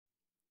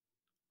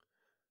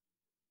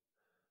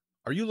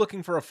Are you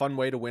looking for a fun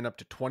way to win up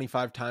to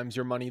 25 times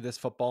your money this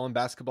football and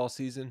basketball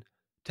season?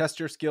 Test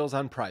your skills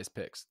on Prize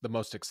Picks, the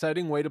most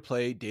exciting way to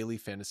play daily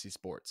fantasy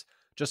sports.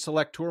 Just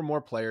select 2 or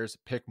more players,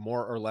 pick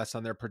more or less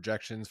on their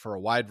projections for a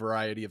wide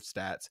variety of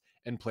stats,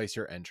 and place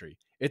your entry.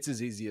 It's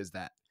as easy as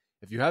that.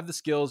 If you have the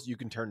skills, you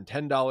can turn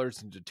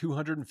 $10 into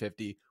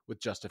 $250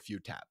 with just a few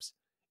taps.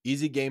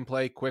 Easy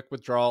gameplay, quick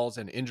withdrawals,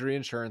 and injury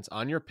insurance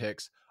on your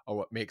picks are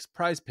what makes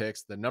Prize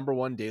Picks the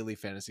 #1 daily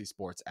fantasy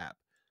sports app.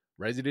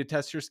 Ready to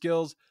test your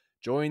skills?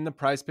 Join the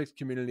Prize Picks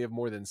community of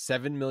more than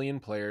 7 million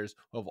players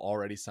who have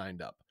already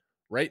signed up.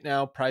 Right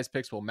now, Prize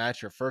Picks will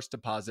match your first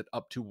deposit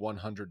up to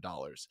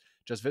 $100.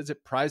 Just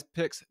visit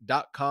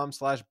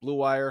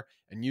prizepicks.com/bluewire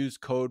and use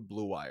code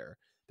BLUEWIRE.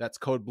 That's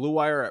code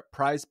BLUEWIRE at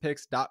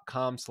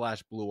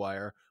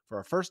prizepicks.com/bluewire for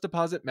a first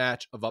deposit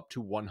match of up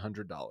to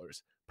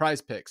 $100.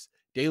 Prize Picks,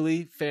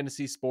 daily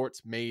fantasy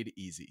sports made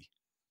easy.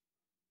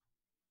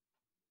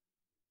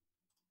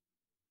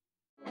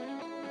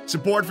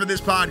 Support for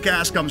this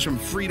podcast comes from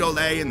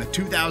Frito-Lay and the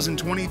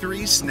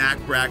 2023 Snack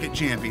Bracket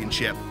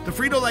Championship. The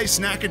Frito-Lay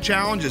Snack-A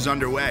Challenge is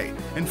underway,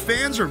 and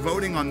fans are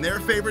voting on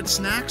their favorite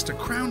snacks to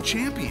crown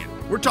champion.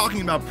 We're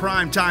talking about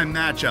prime-time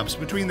matchups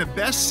between the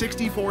best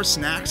 64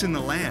 snacks in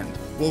the land.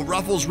 Will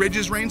Ruffles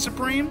Ridges reign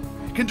supreme?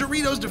 Can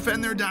Doritos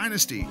defend their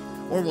dynasty?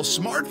 Or will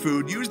Smart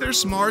Food use their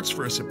smarts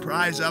for a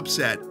surprise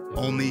upset?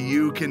 Only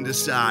you can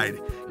decide.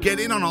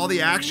 Get in on all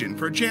the action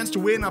for a chance to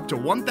win up to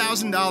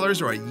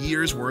 $1,000 or a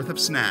year's worth of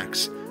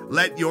snacks.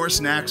 Let your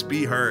snacks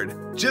be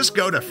heard. Just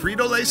go to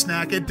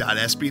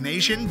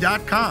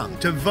fritolaysnacket.sbnation.com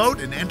to vote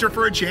and enter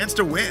for a chance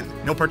to win.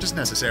 No purchase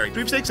necessary.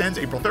 Sweepstakes ends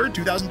April 3rd,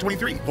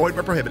 2023. Void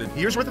where prohibited.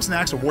 Year's worth of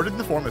snacks awarded in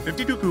the form of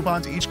 52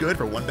 coupons, each good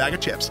for 1 bag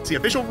of chips. See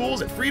official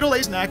rules at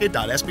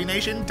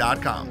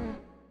fritolaysnacket.sbnation.com.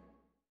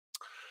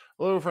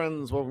 Hello,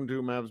 friends. Welcome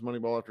to Mavs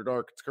Moneyball After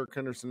Dark. It's Kirk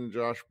Henderson and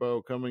Josh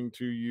Bowe coming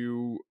to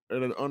you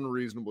at an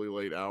unreasonably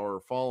late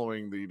hour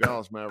following the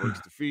Dallas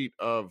Mavericks defeat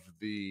of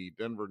the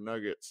Denver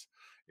Nuggets.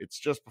 It's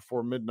just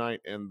before midnight,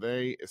 and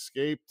they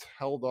escaped,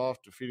 held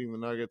off, defeating the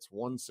Nuggets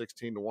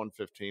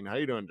 116-115. How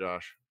you doing,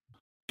 Josh?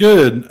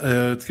 Good.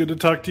 It's good to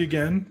talk to you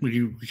again.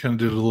 We kind of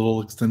did a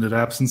little extended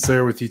absence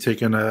there with you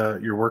taking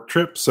your work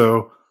trip.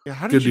 So yeah,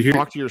 how did you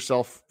talk to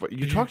yourself?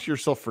 You talked to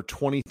yourself for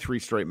 23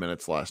 straight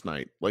minutes last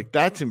night. Like,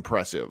 that's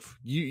impressive.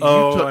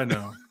 I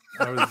know.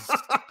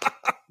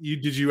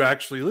 Did you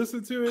actually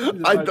listen to it?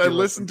 I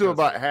listened to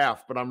about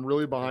half, but I'm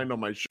really behind on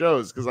my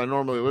shows because I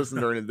normally listen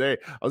during the day.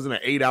 I was in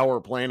an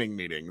 8-hour planning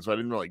meeting, so I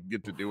didn't really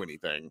get to do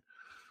anything.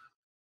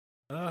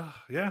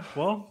 Yeah.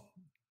 Well,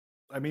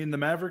 I mean, the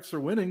Mavericks are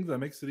winning. That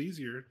makes it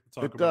easier to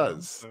talk about. It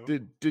does. Them, so.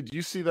 Did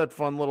you see that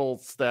fun little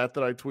stat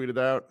that I tweeted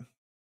out?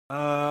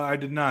 I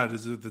did not.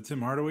 Is it the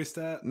Tim Hardaway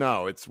stat?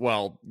 No,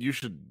 you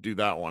should do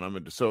that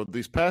one. So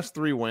these past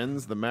 3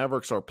 wins, the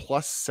Mavericks are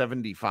plus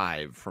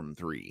 75 from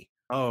 3.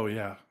 Oh,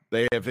 yeah.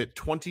 They have hit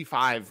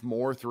 25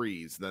 more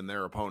threes than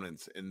their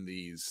opponents in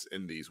these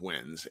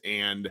wins.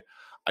 And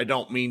I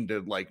don't mean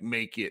to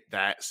make it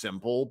that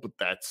simple, but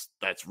that's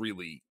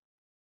the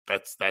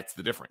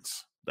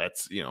difference.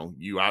 That's,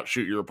 you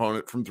outshoot your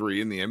opponent from 3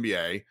 in the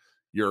NBA,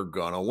 you're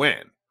gonna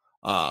win.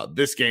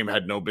 This game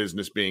had no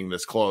business being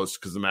this close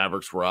because the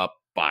Mavericks were up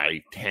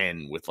by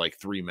 10 with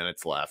 3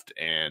 minutes left,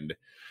 and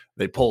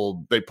they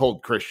pulled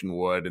Christian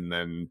Wood, and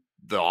then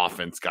the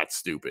offense got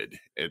stupid.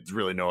 It's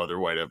really no other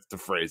way to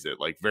phrase it.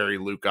 Very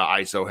Luka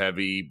ISO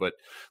heavy, but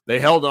they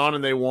held on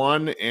and they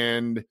won.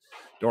 And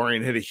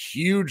Dorian hit a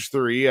huge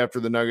 3 after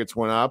the Nuggets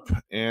went up.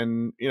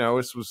 And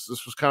this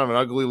was kind of an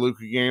ugly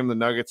Luka game. The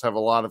Nuggets have a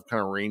lot of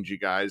kind of rangy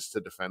guys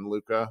to defend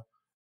Luka.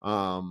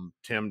 Tim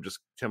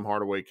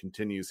Hardaway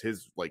continues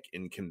his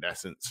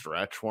incandescent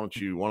stretch. Why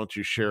don't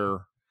you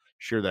share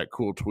that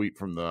cool tweet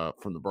from the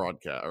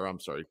broadcast, or I'm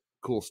sorry,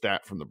 cool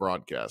stat from the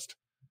broadcast.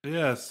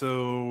 Yeah,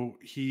 so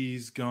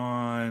he's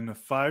gone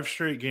 5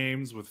 straight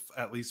games with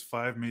at least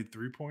 5 made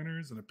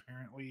 3-pointers, and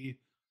apparently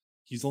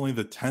he's only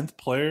the 10th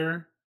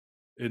player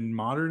in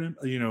modern,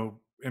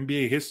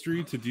 NBA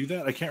history to do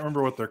that. I can't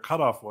remember what their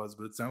cutoff was,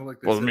 but it sounded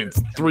like they said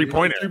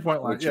 3-point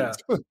line. Yeah,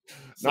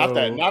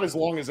 not as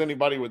long as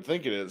anybody would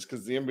think it is,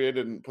 because the NBA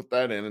didn't put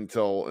that in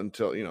until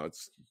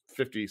it's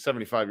 50,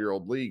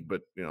 75-year-old league.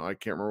 But I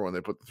can't remember when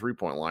they put the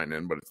 3-point line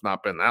in, but it's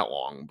not been that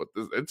long. But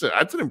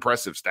that's an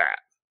impressive stat.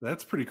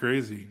 That's pretty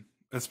crazy,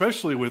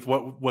 especially with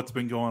what's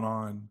been going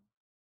on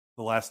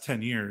the last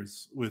 10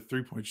 years with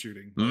 3-point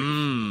shooting.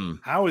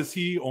 How is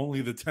he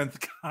only the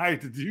 10th guy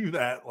to do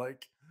that?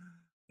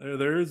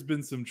 There has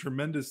been some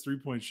tremendous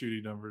 3-point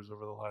shooting numbers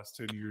over the last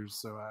 10 years.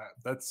 So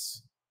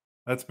that's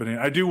been it.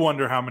 I do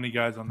wonder how many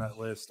guys on that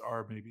list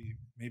are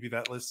maybe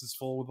that list is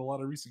full with a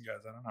lot of recent guys.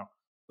 I don't know.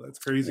 But that's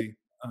crazy.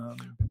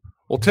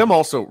 Well, Tim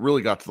also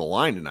really got to the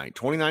line tonight.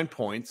 29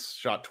 points,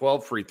 shot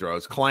 12 free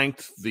throws,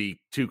 clanked the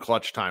 2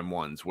 clutch time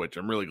ones, which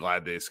I'm really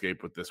glad they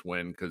escaped with this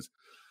win, because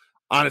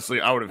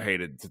honestly, I would have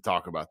hated to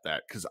talk about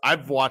that, because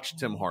I've watched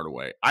Tim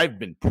Hardaway. I've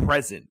been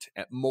present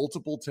at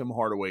multiple Tim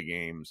Hardaway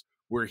games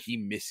where he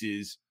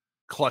misses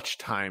clutch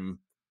time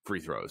free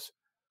throws.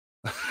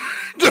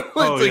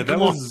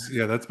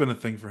 That's been a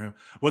thing for him.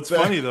 What's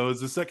funny though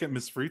is the second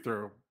missed free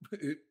throw,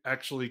 it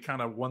actually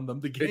kind of won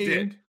them the game. It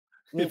did.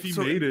 Well, if he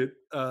made it,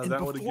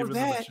 that would have given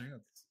them a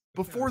chance.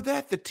 Before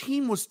that, the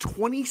team was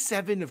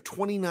 27 of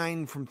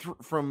 29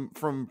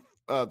 from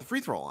the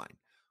free throw line,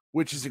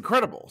 which is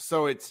incredible.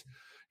 So it's,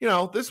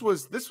 this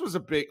was a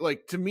big,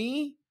 like, to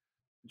me,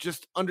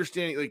 just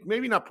understanding, like,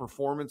 maybe not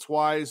performance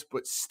wise,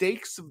 but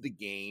stakes of the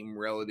game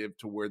relative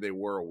to where they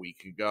were a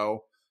week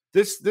ago.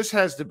 This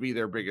has to be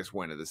their biggest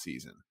win of the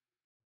season.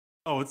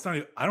 Oh, it's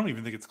not. I don't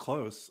even think it's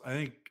close. I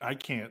think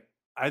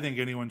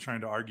anyone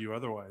trying to argue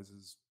otherwise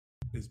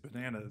is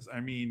bananas.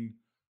 I mean,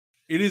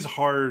 it is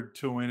hard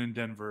to win in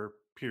Denver,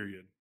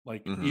 period.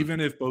 Like, even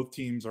if both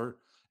teams are,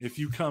 if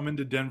you come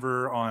into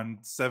Denver on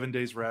 7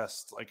 days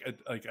rest,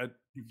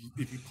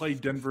 if you play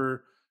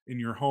Denver in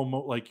your home,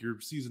 like your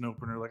season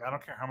opener, like, I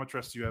don't care how much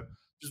rest you have,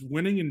 just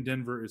winning in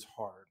Denver is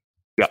hard.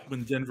 Yeah.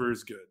 When Denver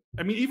is good.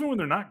 I mean, even when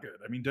they're not good.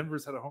 I mean,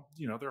 Denver's had a home,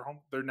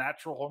 their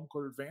natural home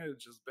court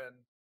advantage has been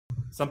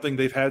something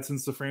they've had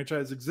since the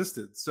franchise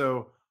existed.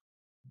 So,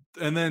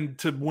 and then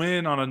to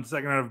win on a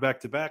second round of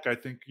back-to-back, I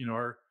think,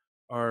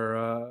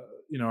 our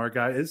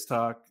guy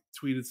Iztok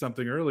tweeted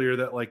something earlier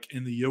that, like,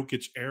 in the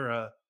Jokic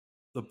era,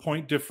 the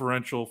point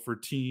differential for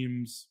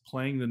teams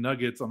playing the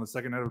Nuggets on the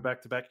second round of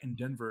back-to-back in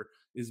Denver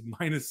is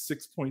minus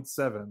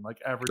 6.7,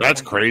 like average.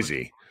 That's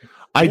crazy.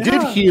 I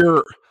did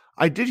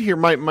hear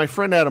my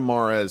friend Adam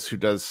Mares, who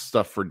does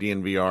stuff for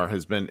DNVR,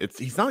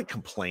 he's not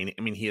complaining.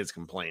 I mean, he is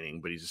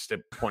complaining, but he's just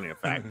pointing a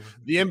fact.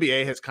 The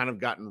NBA has kind of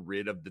gotten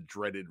rid of the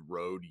dreaded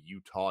road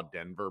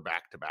Utah-Denver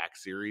back-to-back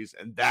series,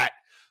 and that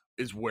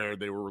is where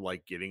they were,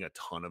 like, getting a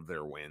ton of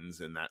their wins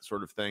and that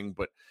sort of thing.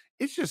 But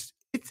it's just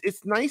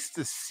it's nice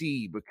to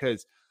see,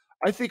 because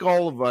I think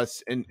all of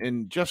us,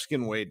 and Jeff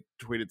Skinwade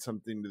tweeted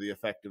something to the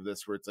effect of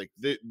this, where it's like,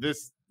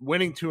 this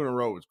winning 2 in a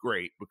row is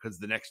great because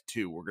the next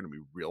 2 were going to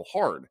be real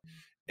hard.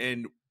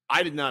 And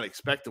I did not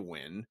expect a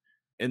win,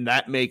 and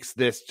that makes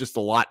this just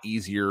a lot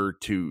easier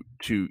to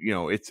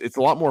it's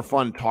a lot more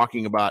fun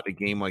talking about a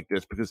game like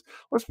this, because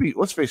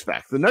let's face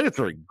facts. The Nuggets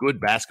are a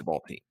good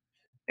basketball team,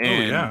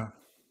 and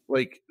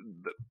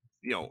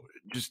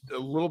just a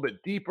little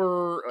bit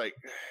deeper. Like,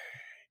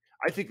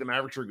 I think the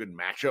Mavericks are a good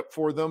matchup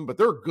for them, but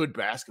they're a good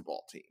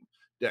basketball team.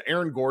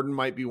 Aaron Gordon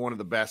might be one of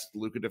the best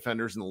Luka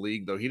defenders in the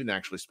league, though he didn't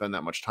actually spend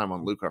that much time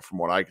on Luka from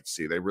what I could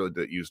see. They really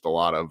used a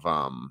lot of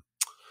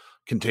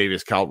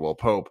Kentavious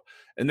Caldwell-Pope,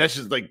 and that's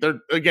just, like, they're,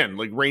 again,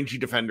 like, rangy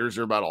defenders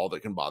are about all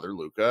that can bother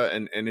Luka,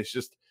 and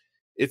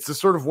it's the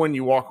sort of one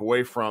you walk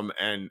away from,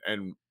 and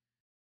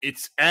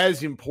it's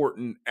as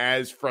important,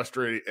 as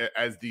frustrating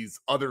as these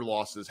other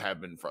losses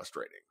have been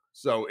frustrating.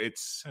 So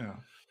it's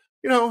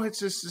it's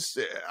just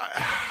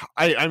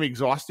I'm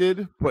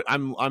exhausted, but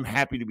I'm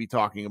happy to be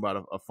talking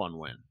about a fun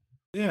win.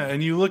 Yeah,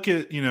 and you look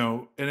at,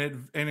 and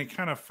it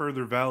kind of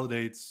further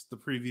validates the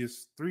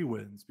previous 3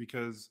 wins,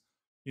 because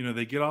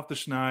they get off the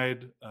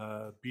schneid,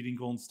 beating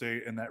Golden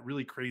State, and that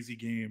really crazy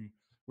game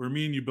where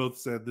me and you both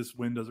said this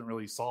win doesn't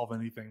really solve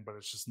anything, but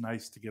it's just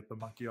nice to get the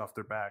monkey off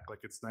their back. Like,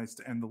 it's nice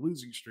to end the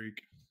losing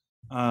streak.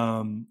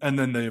 And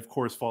then they, of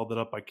course, followed it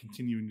up by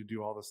continuing to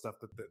do all the stuff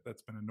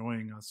that's been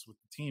annoying us with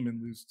the team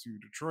and lose to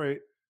Detroit.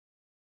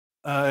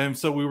 And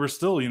so we were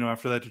still,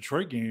 after that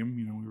Detroit game,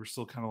 we were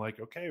still kind of like,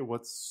 okay,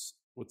 what's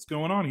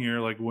going on here?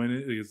 Like,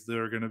 when's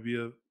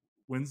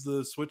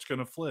the switch going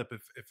to flip?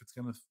 If it's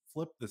going to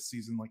flip this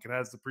season like it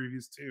has the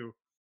previous 2.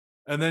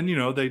 And then,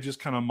 they just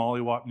kind of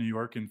mollywop New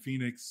York and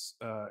Phoenix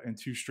in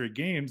 2 straight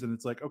games. And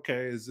it's like,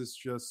 okay, is this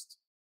just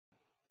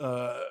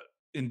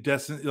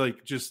indecent,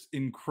 like, just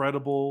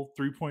incredible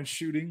 3-point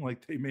shooting?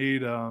 Like, they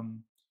made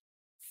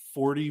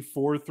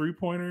 44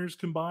 3-pointers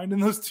combined in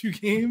those 2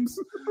 games.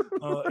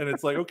 And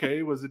it's like,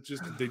 okay, was it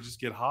just, did they just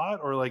get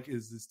hot? Or, like,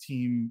 is this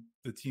team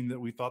the team that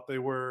we thought they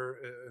were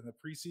in the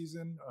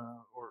preseason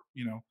or,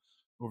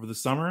 over the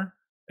summer?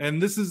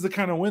 And this is the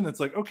kind of win that's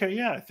like, okay,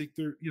 yeah, I think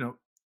they're,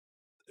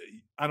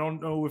 I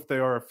don't know if they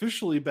are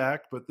officially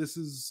back, but this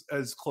is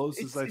as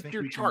close as I think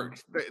your we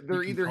charts.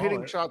 They're either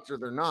hitting shots or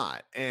they're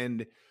not. And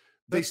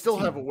they That's still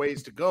team. have a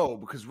ways to go,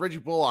 because Reggie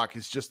Bullock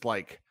is just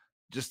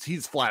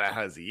he's flat out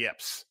has the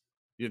yips.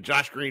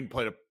 Josh Green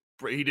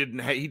he didn't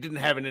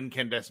have an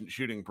incandescent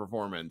shooting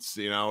performance.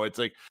 It's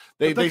like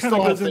they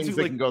still have things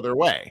that can go their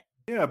way.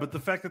 Yeah, but the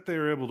fact that they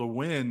were able to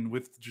win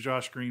with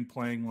Josh Green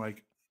playing,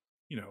 like,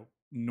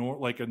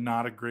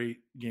 not a great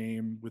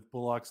game, with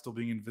Bullock still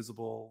being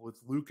invisible, with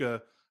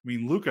Luka. I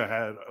mean, Luka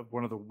had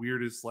one of the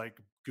weirdest, like,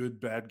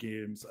 good bad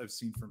games I've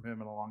seen from him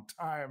in a long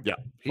time. Yeah,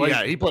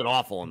 he played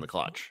awful in the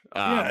clutch.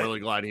 I'm really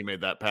glad he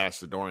made that pass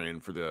to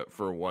Dorian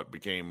for what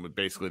became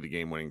basically the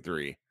game-winning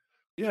 3.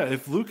 Yeah,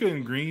 if Luka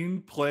and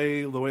Green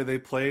play the way they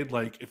played,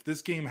 like, if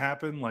this game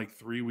happened like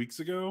 3 weeks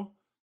ago,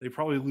 they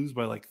probably lose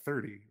by like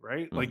 30,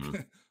 right? Mm-hmm.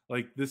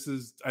 Like,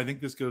 I think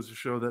this goes to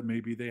show that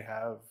maybe they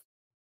have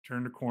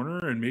turned a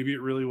corner, and maybe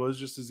it really was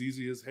just as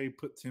easy as, hey,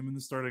 put Tim in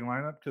the starting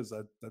lineup, because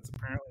that's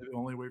apparently the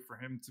only way for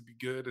him to be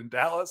good in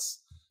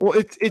Dallas. Well,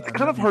 it's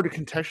kind of hard to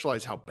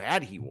contextualize how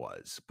bad he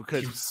was,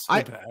 because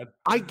so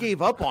I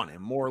gave up on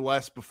him more or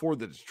less before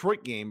the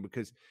Detroit game,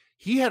 because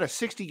he had a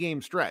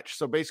 60-game stretch.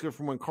 So basically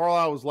from when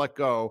Carlisle was let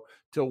go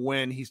till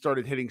when he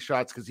started hitting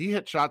shots, because he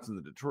hit shots in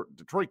the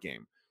Detroit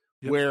game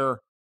where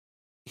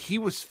he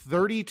was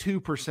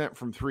 32%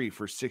 from three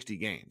for 60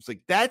 games. Like,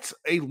 that's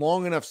a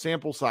long enough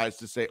sample size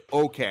to say,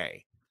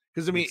 okay.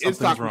 Because, I mean,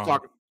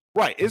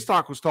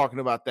 Istok was talking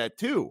about that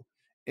too.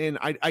 And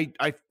I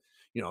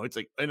it's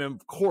like, and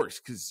of course,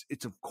 because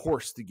it's of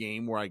course the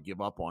game where I give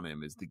up on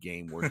him is the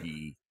game where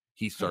he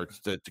starts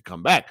to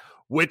come back,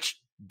 which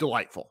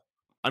delightful.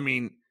 I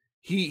mean,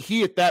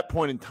 he at that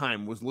point in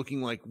time was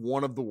looking like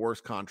one of the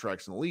worst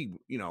contracts in the league.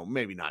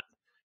 Maybe not.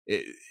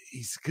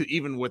 He's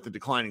even with the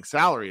declining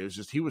salary, it was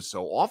just, he was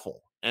so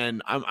awful.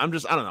 And I'm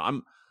just, I don't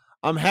know.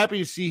 I'm happy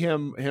to see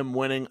him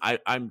winning.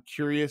 I'm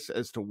curious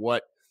as to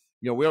what,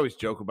 we always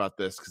joke about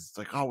this because it's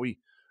like,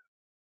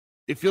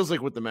 it feels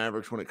like with the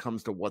Mavericks, when it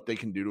comes to what they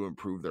can do to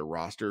improve their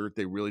roster,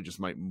 they really just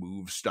might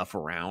move stuff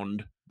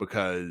around,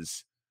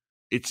 because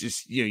it's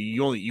just,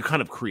 you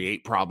kind of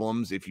create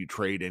problems if you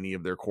trade any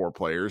of their core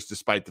players,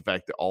 despite the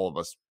fact that all of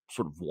us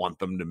sort of want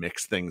them to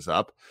mix things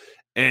up.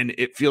 And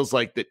it feels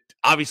like that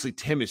obviously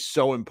Tim is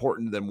so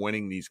important to them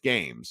winning these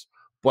games,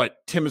 but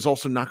Tim is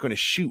also not going to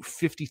shoot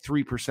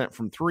 53%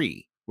 from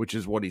three, which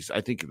is what I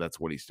think that's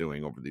what he's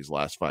doing over these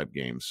last 5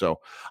 games. So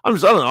I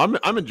don't know.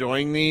 I'm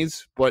enjoying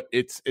these, but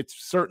it's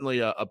certainly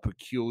a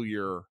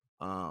peculiar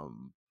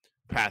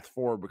path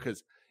forward,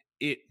 because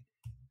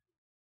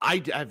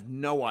I have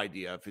no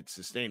idea if it's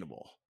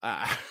sustainable.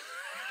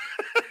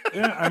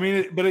 Yeah, I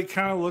mean, but it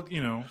kind of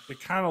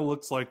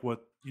looks like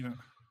what,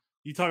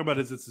 you talk about,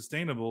 is it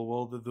sustainable?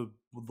 Well,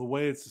 the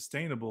way it's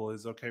sustainable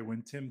is, okay,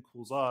 when Tim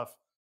cools off,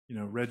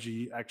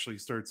 Reggie actually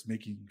starts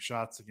making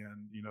shots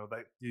again.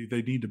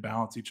 They need to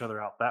balance each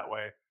other out that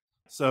way.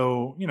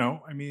 So,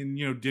 I mean,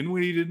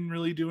 Dinwiddie didn't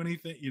really do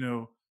anything.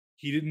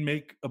 He didn't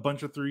make a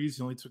bunch of threes.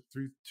 He only took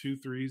 2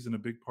 threes, and a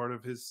big part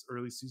of his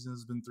early season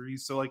has been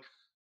threes. So, like,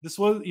 this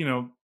was,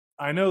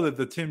 I know that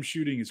the Tim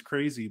shooting is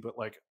crazy, but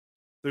like,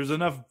 there's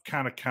enough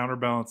kind of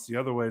counterbalance the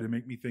other way to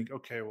make me think,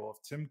 okay, well,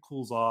 if Tim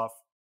cools off,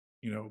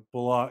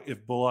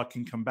 if Bullock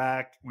can come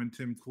back when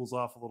Tim cools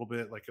off a little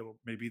bit, like,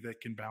 maybe they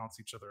can balance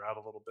each other out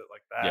a little bit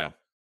like that.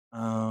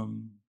 Yeah.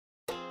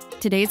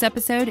 Today's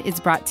episode is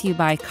brought to you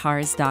by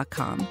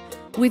Cars.com.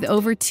 With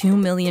over 2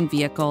 million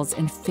vehicles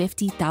and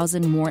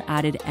 50,000 more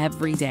added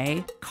every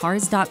day,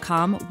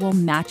 Cars.com will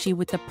match you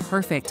with the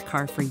perfect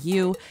car for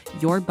you,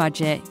 your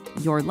budget,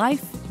 your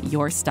life,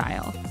 your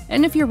style.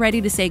 And if you're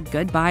ready to say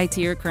goodbye to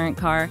your current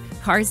car,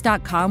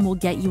 Cars.com will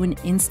get you an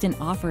instant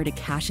offer to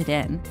cash it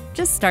in.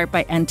 Just start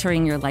by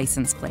entering your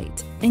license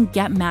plate and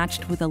get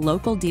matched with a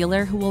local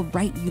dealer who will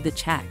write you the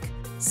check.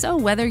 So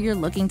whether you're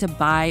looking to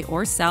buy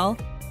or sell,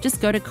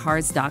 just go to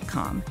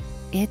Cars.com.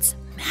 It's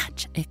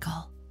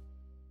magical.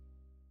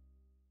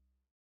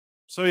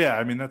 So yeah,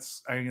 I mean,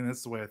 that's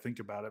the way I think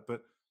about it.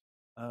 But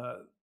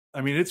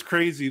I mean, it's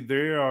crazy.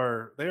 They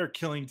are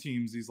killing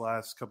teams these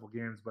last couple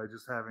games by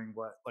just having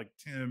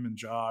Tim and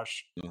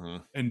Josh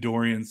and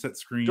Dorian set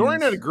screens.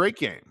 Dorian had a great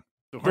game.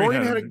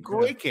 Dorian had a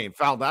great game.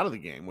 Fouled out of the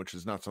game, which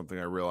is not something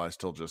I realized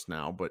till just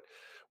now. But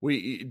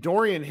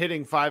Dorian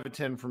hitting 5 of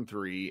 10 from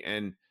 3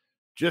 and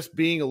just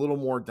being a little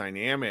more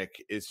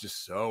dynamic is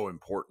just so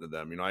important to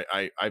them.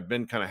 I've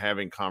been kind of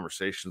having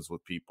conversations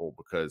with people,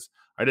 because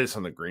I did this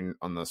on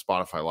the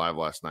Spotify Live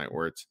last night,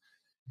 where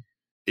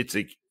it's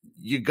like,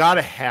 you got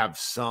to have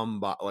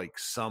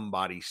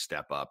somebody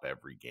step up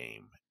every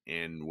game.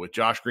 And with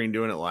Josh Green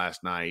doing it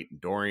last night,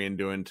 Dorian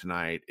doing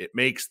tonight, it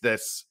makes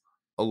this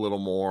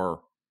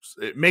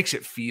it makes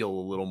it feel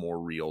a little more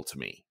real to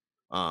me.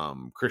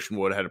 Christian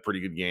Wood had a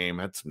pretty good game,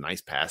 had some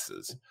nice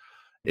passes.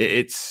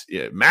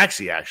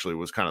 Maxey actually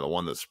was kind of the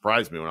one that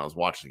surprised me when I was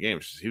watching the game.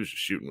 He was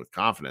just shooting with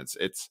confidence.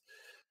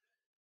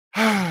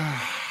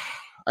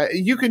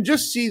 You can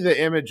just see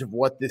the image of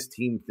what this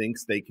team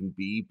thinks they can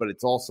be, but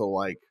it's also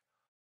like,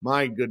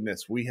 my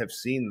goodness, we have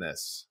seen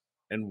this,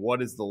 and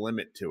what is the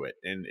limit to it?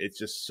 And it's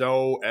just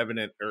so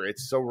evident, or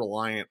it's so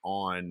reliant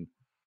on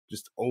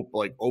just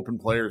open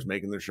players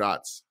making their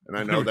shots. And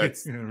I know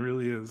that's it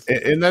really is,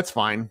 and that's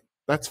fine.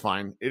 That's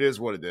fine. It is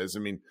what it is. I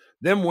mean,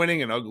 them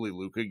winning an ugly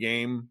Luka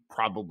game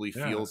probably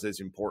feels as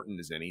important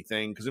as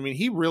anything, because I mean,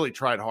 he really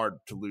tried hard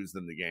to lose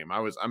them the game.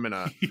 I'm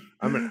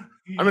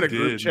in a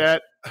group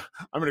chat.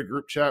 I'm in a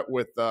group chat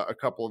with a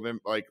couple of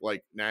them,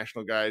 like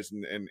national guys,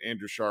 and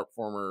Andrew Sharp,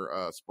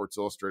 former Sports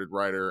Illustrated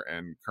writer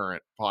and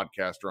current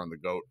podcaster on the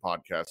GOAT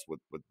podcast with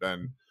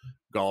Ben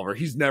Golliver.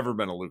 He's never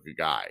been a Luka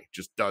guy,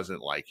 just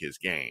doesn't like his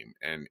game,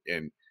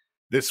 and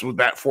this was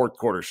that fourth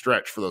quarter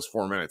stretch for those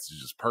 4 minutes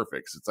is just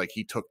perfect. It's like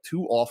he took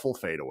 2 awful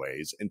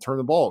fadeaways and turned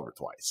the ball over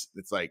twice.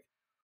 It's like,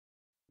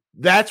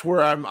 that's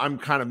where I'm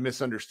kind of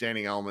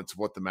misunderstanding elements of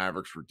what the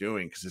Mavericks were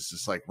doing, because it's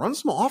just like, run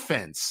some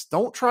offense.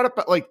 Don't try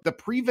to, the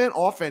prevent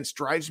offense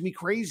drives me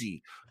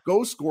crazy.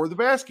 go score the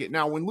basket.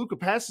 Now, when Luka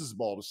passes the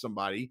ball to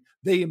somebody,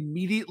 they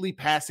immediately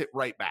pass it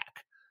right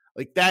back.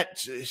 Like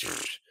that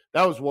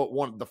was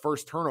what the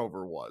first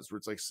turnover was, where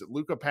it's like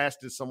Luka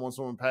passed it,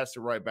 someone passed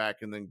it right back,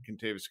 and then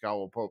Kentavious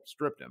Caldwell-Pope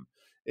stripped him.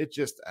 It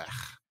just,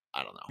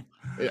 I don't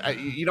know.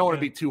 You don't want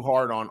to be too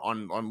hard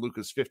on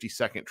Luka's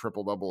 52nd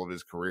triple-double of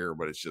his career,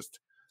 but it's just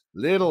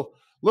little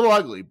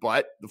ugly.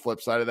 But the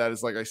flip side of that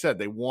is, like I said,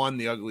 they won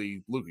the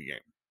ugly Luka game.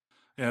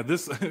 Yeah,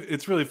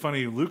 it's really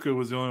funny. Luka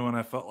was the only one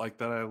I felt like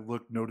that I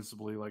looked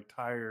noticeably like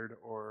tired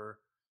or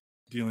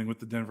dealing with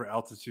the Denver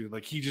altitude.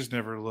 Like he just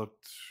never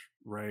looked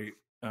right,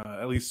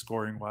 at least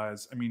scoring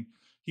wise. I mean,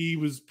 he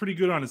was pretty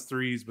good on his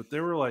threes, but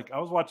there were like, I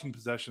was watching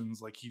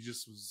possessions, like he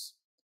just was,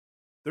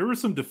 there were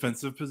some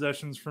defensive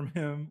possessions from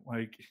him.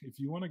 Like if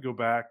you want to go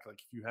back, like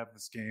if you have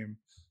this game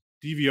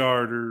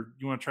DVR'd or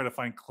you want to try to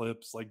find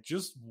clips, like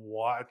just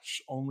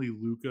watch only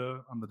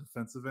Luka on the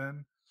defensive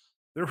end.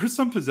 There were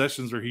some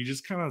possessions where he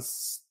just kind of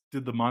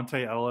did the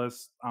Monte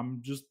Ellis,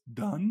 I'm just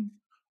done.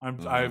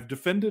 I've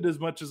defended as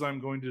much as I'm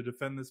going to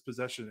defend this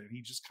possession. And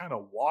he just kind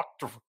of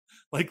walked,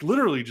 like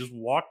literally just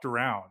walked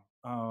around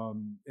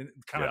and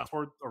kind of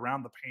toward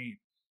around the paint.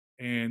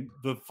 And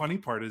the funny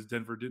part is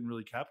Denver didn't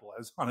really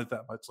capitalize on it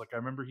that much. Like I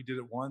remember he did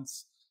it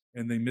once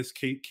and they missed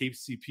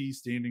KCP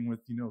standing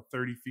with,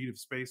 30 feet of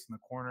space in the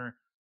corner.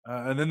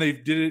 And then they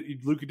did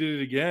it. Luka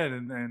did it again.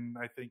 And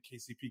I think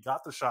KCP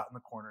got the shot in the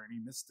corner and he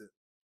missed it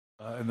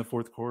in the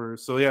fourth quarter.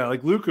 So yeah,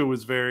 like Luka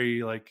was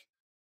very like,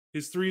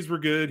 his threes were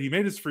good. He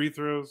made his free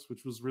throws,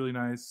 which was really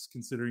nice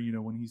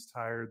considering, when he's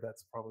tired,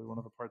 that's probably one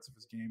of the parts of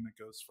his game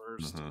that goes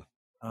first.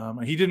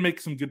 And he did make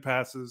some good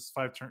passes.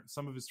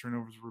 Some of his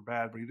turnovers were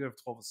bad, but he did have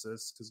 12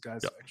 assists because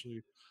guys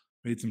actually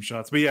made some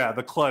shots. But yeah,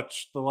 the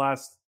clutch, the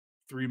last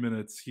 3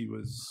 minutes, he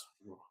was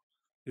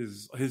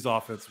his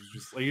offense was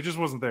just like, he just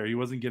wasn't there. He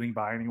wasn't getting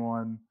by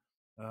anyone.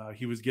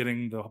 He was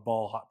getting the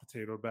ball hot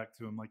potato back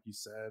to him, like you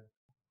said.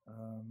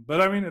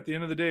 But I mean, at the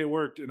end of the day, it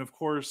worked. And of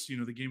course,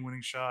 the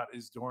game-winning shot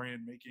is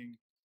Dorian making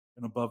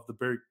an above the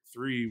break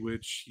three,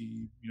 which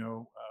he,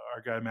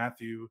 our guy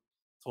Matthew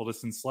told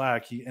us in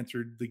Slack, he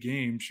entered the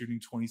game shooting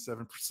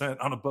 27%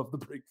 on above the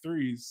break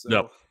threes.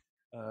 So,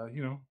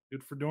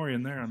 good for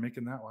Dorian there on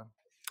making that one.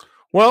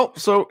 Well,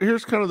 so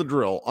here's kind of the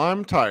drill.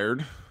 I'm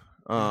tired.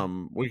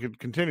 We could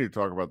continue to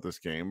talk about this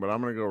game, but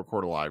I'm going to go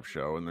record a live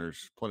show, and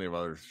there's plenty of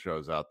other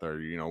shows out there.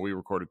 We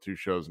recorded 2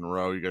 shows in a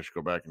row. You guys should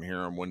go back and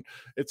hear them. When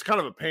it's kind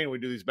of a pain, we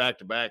do these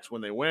back-to-backs.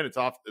 When they win, it's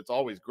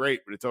always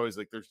great, but it's always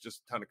like there's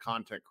just a ton of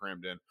content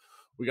crammed in.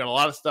 We got a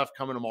lot of stuff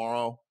coming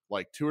tomorrow,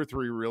 like 2 or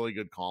 3 really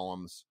good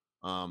columns.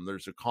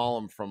 There's a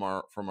column from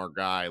our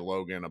guy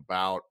Logan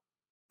about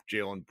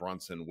Jalen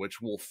Brunson, which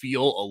will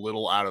feel a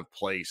little out of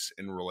place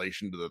in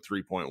relation to the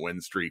 3-point win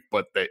streak,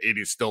 but it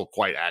is still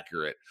quite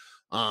accurate.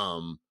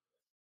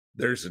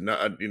 There's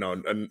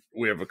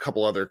we have a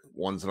couple other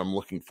ones that I'm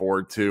looking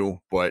forward to,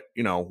 but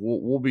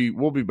we'll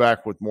be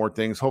back with more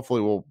things.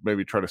 Hopefully we'll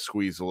maybe try to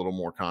squeeze a little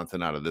more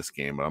content out of this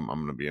game, but I'm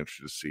going to be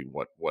interested to see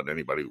what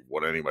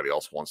anybody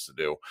else wants to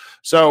do.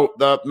 So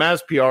the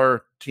Mavs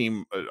PR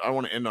team, I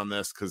want to end on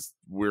this because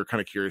we're kind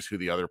of curious who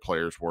the other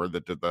players were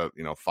that did the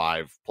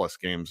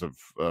 5+ games of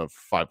 5+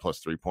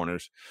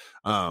 3-pointers.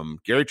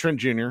 Gary Trent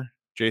Jr.,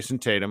 Jason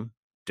Tatum,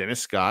 Dennis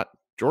Scott,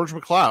 George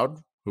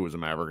McLeod, who was a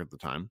Maverick at the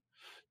time,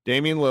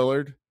 Damian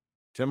Lillard,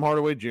 Tim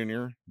Hardaway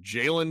Jr.,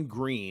 Jalen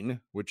Green,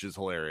 which is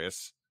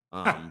hilarious.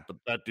 But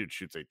that dude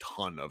shoots a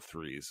ton of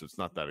threes. So it's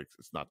not that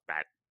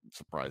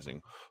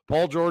surprising.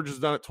 Paul George has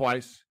done it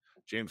twice.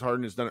 James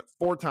Harden has done it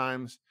 4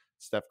 times.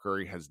 Steph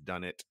Curry has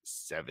done it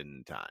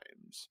 7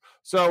 times.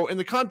 So in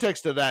the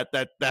context of that's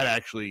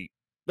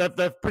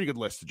a pretty good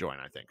list to join,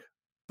 I think.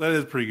 That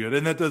is pretty good.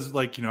 And that does,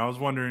 I was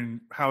wondering,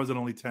 how is it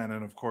only 10?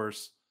 And of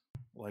course,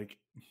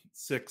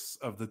 6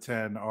 of the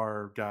 10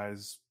 are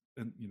guys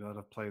that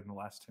have played in the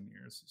last 10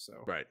 years. So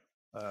right.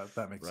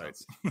 That makes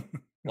sense.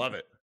 Love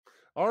it.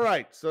 All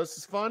right. So this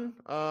is fun.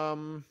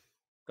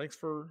 Thanks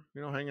for,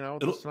 hanging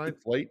out with us tonight.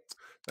 It's late. It's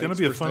going to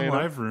be a fun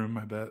live room,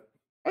 I bet.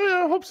 Oh,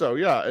 yeah, I hope so.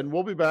 Yeah. And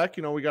we'll be back.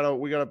 We got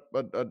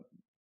a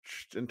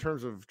in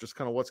terms of just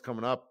kind of what's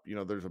coming up,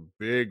 there's a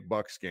big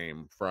Bucks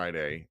game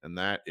Friday, and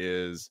that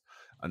is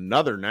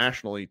another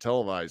nationally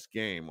televised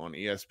game on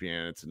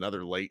ESPN. It's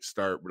another late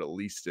start, but at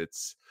least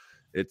it's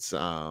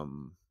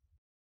on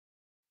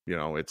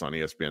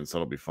ESPN, so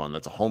it'll be fun.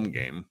 That's a home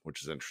game,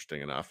 which is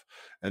interesting enough.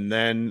 And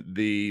then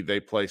they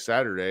play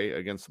Saturday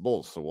against the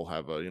Bulls, so we'll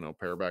have a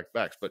pair of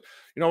back-to-backs. But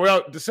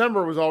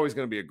December was always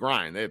going to be a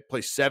grind. They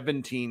play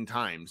 17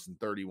 times in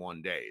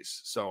 31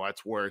 days, so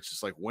that's where it's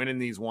just like winning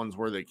these ones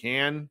where they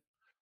can.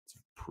 It's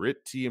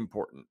pretty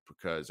important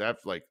because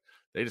after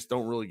they just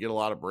don't really get a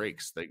lot of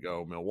breaks. They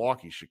go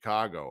Milwaukee,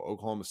 Chicago,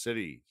 Oklahoma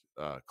City,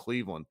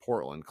 Cleveland,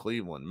 Portland,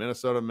 Cleveland,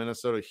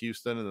 Minnesota,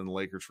 Houston, and then the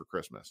Lakers for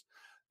Christmas.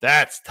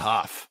 That's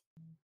tough.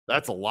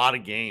 That's a lot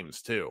of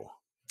games, too.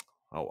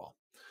 Oh, well.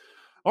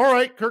 All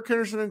right, Kirk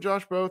Henderson and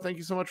Josh Bowe, thank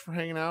you so much for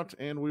hanging out,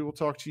 and we will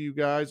talk to you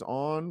guys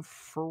on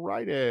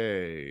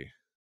Friday.